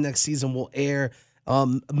that their next season will air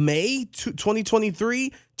May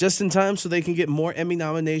 2023, just in time so they can get more Emmy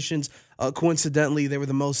nominations. Coincidentally, they were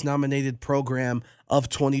the most nominated program of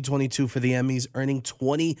 2022 for the Emmys, earning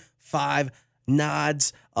 25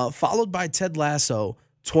 nods, followed by Ted Lasso,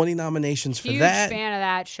 20 nominations for that. Huge fan of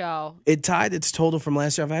that show. It tied its total from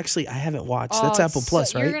last year. I haven't watched. That's Apple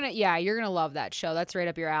Plus, right? You're gonna love that show. That's right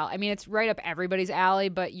up your alley. I mean, it's right up everybody's alley,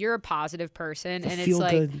 but you're a positive person, and it's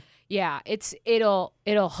like, good. Yeah, it'll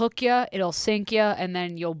hook you, it'll sink you, and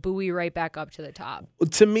then you'll buoy right back up to the top.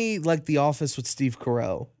 To me, like The Office with Steve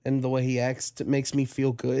Carell and the way he acts, it makes me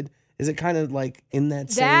feel good. Is it kind of like in that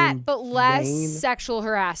same but less vein? Sexual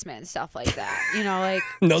harassment and stuff like that? Like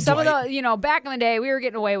No, some Dwight. of the back in the day, we were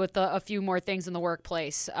getting away with a few more things in the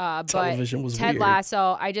workplace. Television but was Ted weird.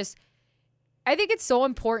 Lasso, I think it's so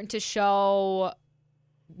important to show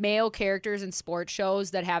male characters in sports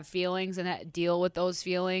shows that have feelings and that deal with those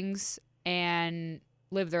feelings and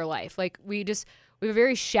live their life. Like we have a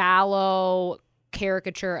very shallow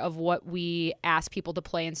caricature of what we ask people to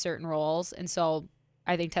play in certain roles. And so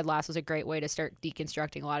I think Ted Lasso is a great way to start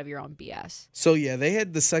deconstructing a lot of your own BS. So yeah, they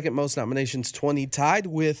had the second most nominations, 20, tied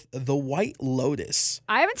with The White Lotus.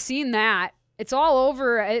 I haven't seen that. It's all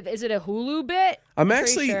over. Is it a Hulu bit? I'm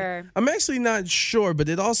pretty sure. actually not sure, but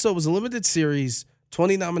it also was a limited series,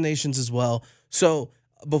 20 nominations as well. So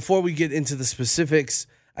before we get into the specifics,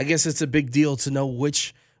 I guess it's a big deal to know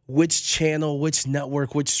which channel, which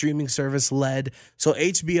network, which streaming service led. So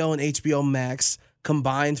HBO and HBO Max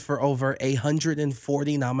combined for over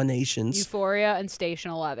 140 nominations. Euphoria and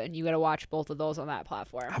Station 11. You got to watch both of those on that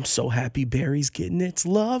platform. I'm so happy Barry's getting its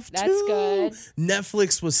love, That's too. good.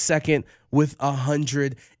 Netflix was second with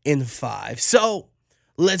 105. So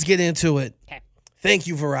let's get into it. Okay. Thank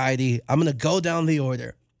you, Variety. I'm going to go down the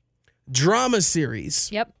order. Drama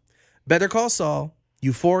series. Yep. Better Call Saul,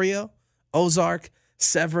 Euphoria, Ozark,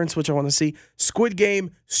 Severance, which I want to see, Squid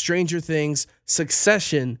Game, Stranger Things,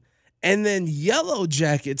 Succession, and then Yellow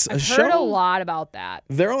Jackets, I've heard a lot about that.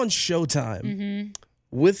 They're on Showtime. Mm-hmm.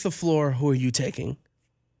 With the floor, who are you taking?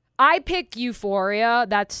 I pick Euphoria.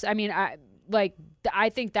 I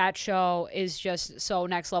think that show is just so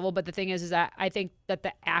next level. But the thing is that I think that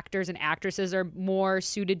the actors and actresses are more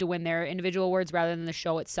suited to win their individual awards rather than the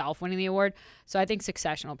show itself winning the award. So I think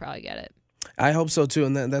Succession will probably get it. I hope so, too,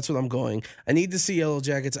 and that's what I'm going. I need to see Yellow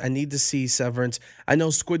Jackets. I need to see Severance. I know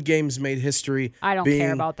Squid Game's made history. I don't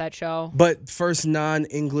care about that show. But first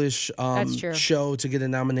non-English show to get a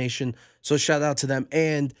nomination. So shout out to them.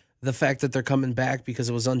 And the fact that they're coming back because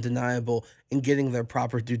it was undeniable and getting their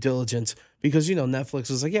proper due diligence. Because, Netflix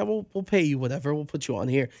was like, yeah, we'll pay you whatever. We'll put you on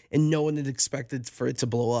here. And no one had expected for it to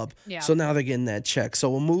blow up. Yeah. So now they're getting that check. So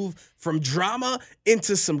we'll move from drama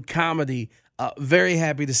into some comedy. Very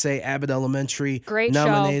happy to say Abbott Elementary Great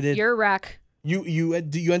nominated. Show. You're a wreck. You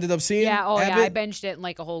ended up seeing? Yeah. Oh Abbott? Yeah. I binged it in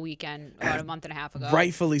like a whole weekend about a month and a half ago.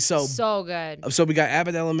 Rightfully so. So good. So we got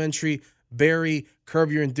Abbott Elementary, Barry,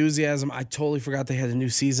 Curb Your Enthusiasm. I totally forgot they had a new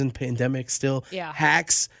season. Pandemic still. Yeah.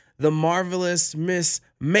 Hacks. The Marvelous Miss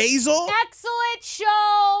Maisel. Excellent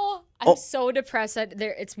show. I'm so depressed that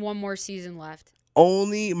it's one more season left.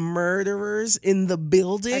 Only Murderers in the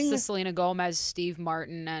Building. That's the Selena Gomez, Steve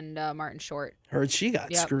Martin, and Martin Short. Heard she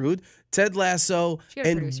got screwed. Ted Lasso. She got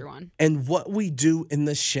a producer one. And What We Do in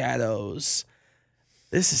the Shadows.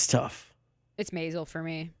 This is tough. It's Maisel for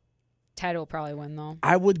me. Ted will probably win, though.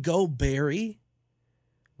 I would go Barry.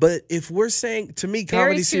 But if we're saying, to me,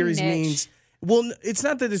 comedy Barry's series too niche. means, well, it's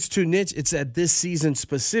not that it's too niche. It's that this season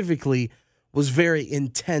specifically was very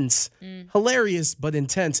intense, hilarious, but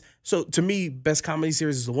intense. So to me, best comedy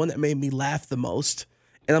series is the one that made me laugh the most.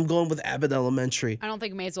 And I'm going with Abbott Elementary. I don't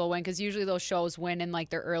think Maisel will win because usually those shows win in like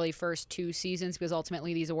their early first 2 seasons because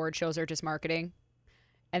ultimately these award shows are just marketing.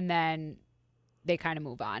 And then they kind of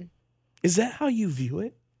move on. Is that how you view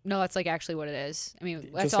it? No, that's like actually what it is. I mean,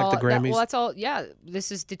 that's Just all. like the Grammys? That's all. Yeah,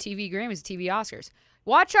 this is the TV Grammys, the TV Oscars.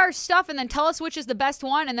 Watch our stuff and then tell us which is the best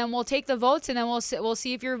one, and then we'll take the votes, and then we'll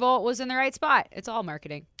see if your vote was in the right spot. It's all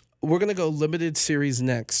marketing. We're gonna go limited series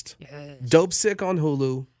next. Yes. Dope Sick on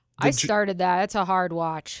Hulu. I started that. It's a hard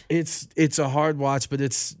watch. It's a hard watch, but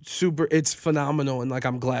it's phenomenal, and like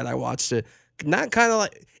I'm glad I watched it. Not kind of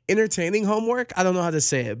like entertaining homework. I don't know how to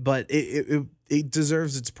say it, but it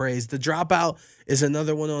deserves its praise. The Dropout is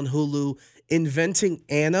another one on Hulu. Inventing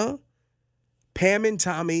Anna, Pam and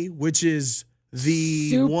Tommy, which is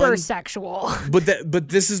the super one, sexual. But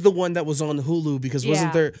this is the one that was on Hulu because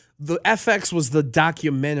wasn't there the FX was the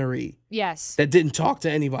documentary. Yes. That didn't talk to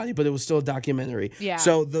anybody, but it was still a documentary. Yeah.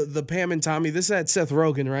 So the Pam and Tommy, this had Seth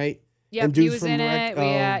Rogen, right? Yep, he was in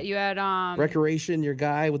it. You had Recreation, your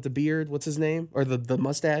guy with the beard, what's his name? Or the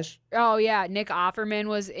mustache? Oh yeah, Nick Offerman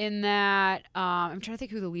was in that. I'm trying to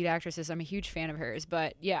think who the lead actress is. I'm a huge fan of hers,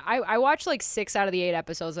 but yeah, I watched like 6 out of the 8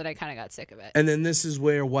 episodes and I kind of got sick of it. And then this is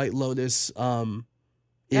where White Lotus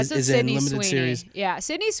is in Sydney limited Sweeney. series. Yeah,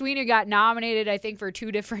 Sydney Sweeney got nominated, I think, for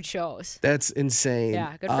 2 different shows. That's insane.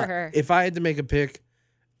 Yeah, good for her. If I had to make a pick,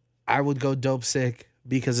 I would go Dope Sick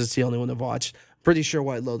because it's the only one I've watched. Pretty sure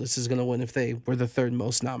White Lotus is going to win if they were the 3rd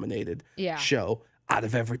most nominated show out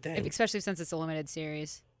of everything. Especially since it's a limited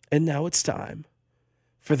series. And now it's time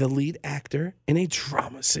for the lead actor in a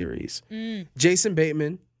drama series. Jason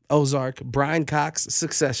Bateman, Ozark, Brian Cox,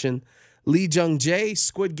 Succession, Lee Jung-jae,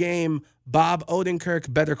 Squid Game, Bob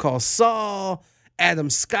Odenkirk, Better Call Saul, Adam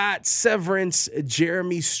Scott, Severance,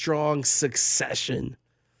 Jeremy Strong, Succession.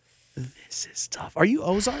 This is tough. Are you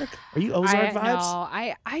Ozark? Are you Ozark vibes?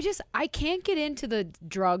 No, I can't get into the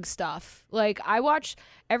drug stuff. Like I watch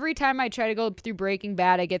every time I try to go through Breaking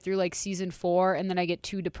Bad, I get through like season 4 and then I get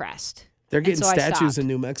too depressed. They're getting statues in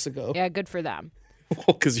New Mexico. Yeah, good for them.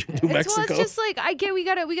 Because you're New Mexico. Well, it's just like we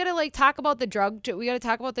gotta like talk about the drug. We gotta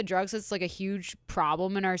talk about the drugs. It's like a huge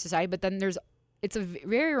problem in our society. But then it's a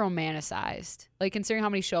very romanticized. Like considering how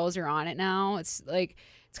many shows are on it now, it's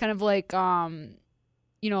kind of like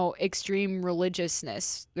extreme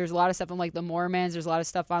religiousness. There's a lot of stuff on like the Mormons. There's a lot of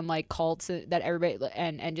stuff on like cults that everybody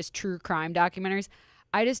and just true crime documentaries.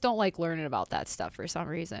 I just don't like learning about that stuff for some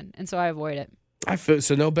reason, and so I avoid it. I feel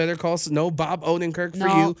so. No Better Call, no Bob Odenkirk for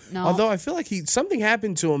you. No. Although I feel like something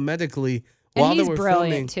happened to him medically And while he's they were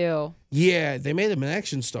brilliant filming. too. Yeah, they made him an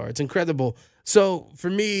action star. It's incredible. So for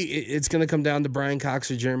me, it's going to come down to Brian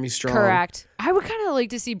Cox or Jeremy Strong. Correct. I would kind of like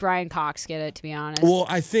to see Brian Cox get it, to be honest. Well,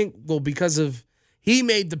 I think because of he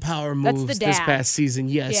made the power moves the this dad. past season.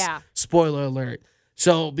 Yes. Yeah. Spoiler alert.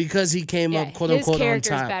 So because he came up quote unquote on his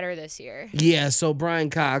character's top. better this year. Yeah. So Brian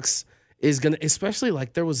Cox is gonna, especially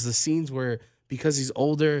like there was the scenes where because he's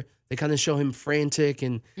older, they kind of show him frantic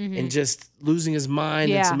and just losing his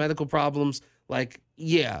mind and some medical problems. Like,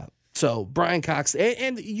 yeah. So Brian Cox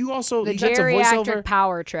and you also The he got to geriatric voiceover.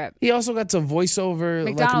 power trip. He also got to voiceover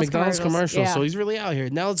like a McDonald's commercial. Yeah. So he's really out here.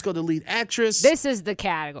 Now let's go to lead actress. This is the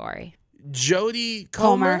category. Jodie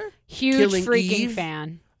Comer, Huge Killing freaking Eve.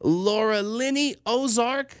 fan. Laura Linney,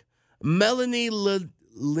 Ozark. Melanie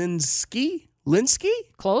Linsky?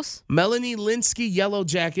 Close. Melanie Linsky, Yellow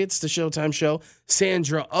Jackets, the Showtime show.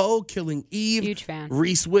 Sandra Oh, Killing Eve. Huge fan.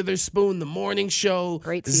 Reese Witherspoon, The Morning Show.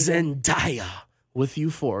 Great season. Zendaya with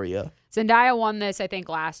Euphoria. Zendaya won this, I think,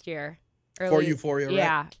 last year. For Euphoria, right?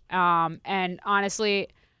 Yeah. And honestly,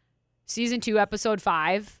 season 2, episode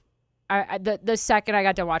 5, the second I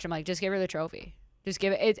got to watch, I'm like, just give her the trophy. Just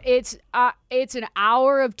give it. It's an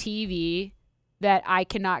hour of TV that I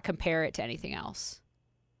cannot compare it to anything else.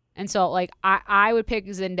 And so, like, I would pick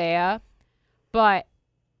Zendaya, but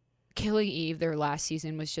Killing Eve, their last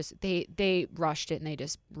season was just, they rushed it and they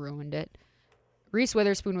just ruined it. Reese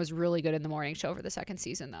Witherspoon was really good in The Morning Show for the second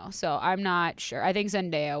season, though. So I'm not sure. I think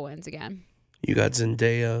Zendaya wins again. You got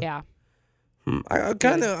Zendaya. Yeah.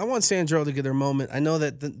 I want Sandra Oh to get her moment. I know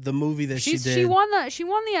that the movie that she did. She won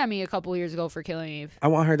the Emmy a couple years ago for Killing Eve. I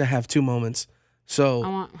want her to have 2 moments. So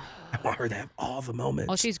I want her to have all the moments.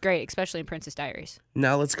 Well, she's great, especially in Princess Diaries.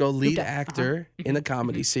 Now let's go lead actor in a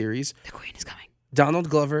comedy series. The Queen is coming. Donald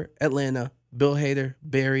Glover, Atlanta. Bill Hader,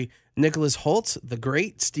 Barry. Nicholas Hoult, The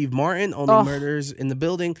Great. Steve Martin, Only Murders in the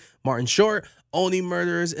Building. Martin Short, Only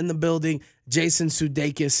Murderers in the Building. Jason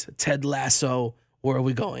Sudeikis, Ted Lasso. Where are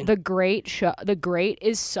we going? The Great show. The Great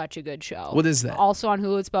is such a good show. What is that? Also on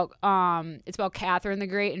Hulu. It's about Catherine the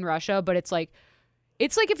Great in Russia, but it's like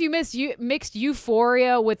if you mixed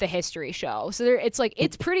Euphoria with the history show. So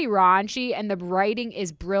it's pretty raunchy, and the writing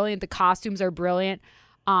is brilliant. The costumes are brilliant.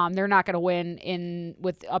 They're not going to win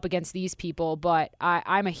up against these people, but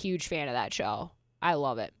I'm a huge fan of that show. I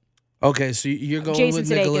love it. Okay, so you're going Jason with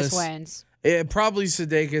Sudeikis Nicholas. wins. Probably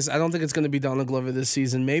Sudeikis. I don't think it's going to be Donald Glover this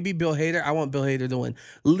season. Maybe Bill Hader. I want Bill Hader to win.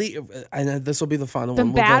 And this will be the final one.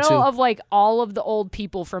 The battle of like all of the old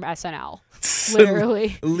people from SNL.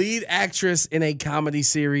 Literally. Lead actress in a comedy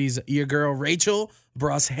series, your girl Rachel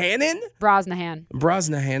Brosnahan,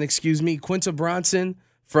 excuse me. Quinta Bronson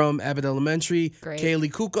from Abbott Elementary. Great.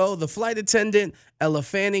 Kaylee Kuko, the flight attendant. Ella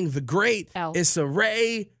Fanning, the great. Issa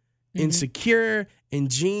Rae, Insecure. And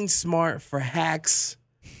Jean Smart for Hacks.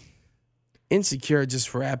 Insecure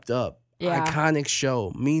just wrapped up. Yeah. Iconic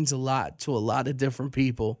show. Means a lot to a lot of different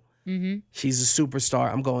people. Mm-hmm. She's a superstar.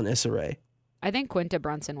 I'm going Issa Rae. I think Quinta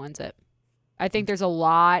Brunson wins it. I think there's a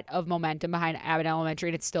lot of momentum behind Abbott Elementary,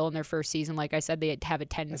 and it's still in their first season. Like I said, they have a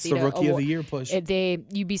tendency That's the Rookie of the Year push.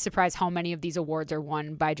 You'd be surprised how many of these awards are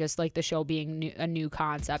won by just like the show being a new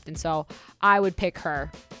concept. And so I would pick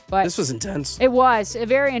her. But this was intense. It was a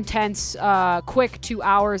very intense, quick 2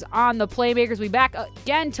 hours on the Playmakers. We'll be back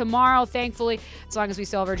again tomorrow, thankfully, as long as we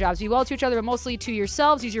still have our jobs. Be well to each other, but mostly to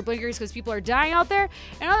yourselves. Use your blinkers because people are dying out there.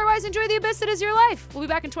 And otherwise, enjoy the abyss that is your life. We'll be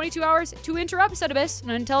back in 22 hours to interrupt said abyss.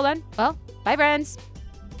 And until then, well, bye, friends.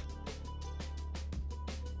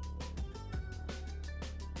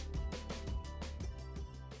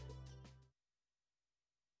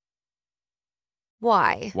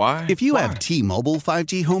 Why? If you have T-Mobile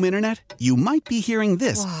 5G home internet, you might be hearing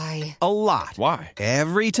this Why? a lot. Why?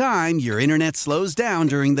 Every time your internet slows down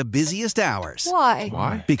during the busiest hours.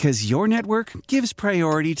 Why? Because your network gives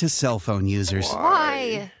priority to cell phone users.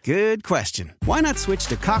 Why? Good question. Why not switch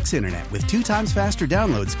to Cox Internet with 2 times faster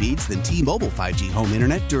download speeds than T-Mobile 5G home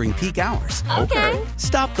internet during peak hours? Okay.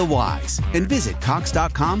 Stop the whys and visit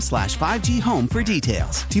cox.com/5G home for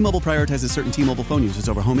details. T-Mobile prioritizes certain T-Mobile phone users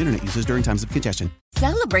over home internet users during times of congestion.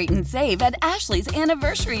 Celebrate and save at Ashley's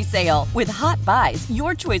Anniversary Sale. With Hot Buys,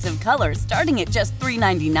 your choice of colors starting at just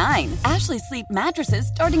 $3.99. Ashley Sleep mattresses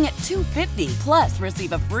starting at $2.50. Plus,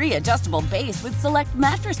 receive a free adjustable base with select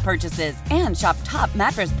mattress purchases. And shop top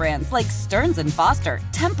mattress brands like Stearns & Foster,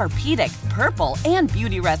 Tempur-Pedic, Purple, and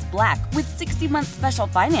Beautyrest Black with 60-month special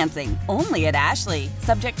financing. Only at Ashley.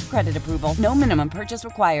 Subject to credit approval. No minimum purchase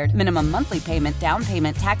required. Minimum monthly payment, down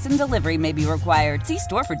payment, tax, and delivery may be required. See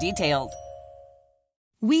store for details.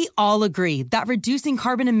 We all agree that reducing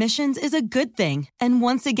carbon emissions is a good thing. And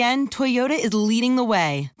once again, Toyota is leading the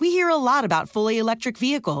way. We hear a lot about fully electric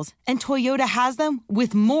vehicles, and Toyota has them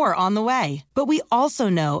with more on the way. But we also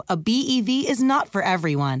know a BEV is not for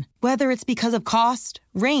everyone. Whether it's because of cost,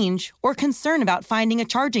 range, or concern about finding a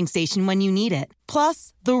charging station when you need it.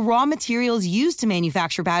 Plus, the raw materials used to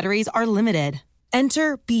manufacture batteries are limited.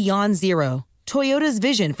 Enter Beyond Zero, Toyota's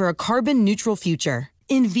vision for a carbon-neutral future.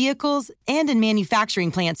 In vehicles and in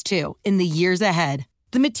manufacturing plants, too, in the years ahead.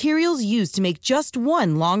 The materials used to make just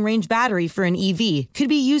one long-range battery for an EV could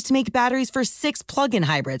be used to make batteries for 6 plug-in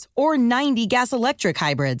hybrids or 90 gas-electric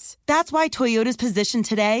hybrids. That's why Toyota's position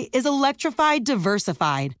today is electrified,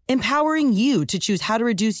 diversified, empowering you to choose how to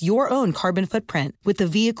reduce your own carbon footprint with the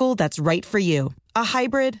vehicle that's right for you. A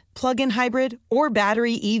hybrid, plug-in hybrid, or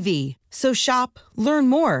battery EV. So shop, learn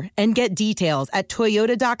more, and get details at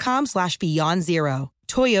toyota.com/beyondzero.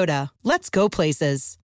 Toyota, let's go places.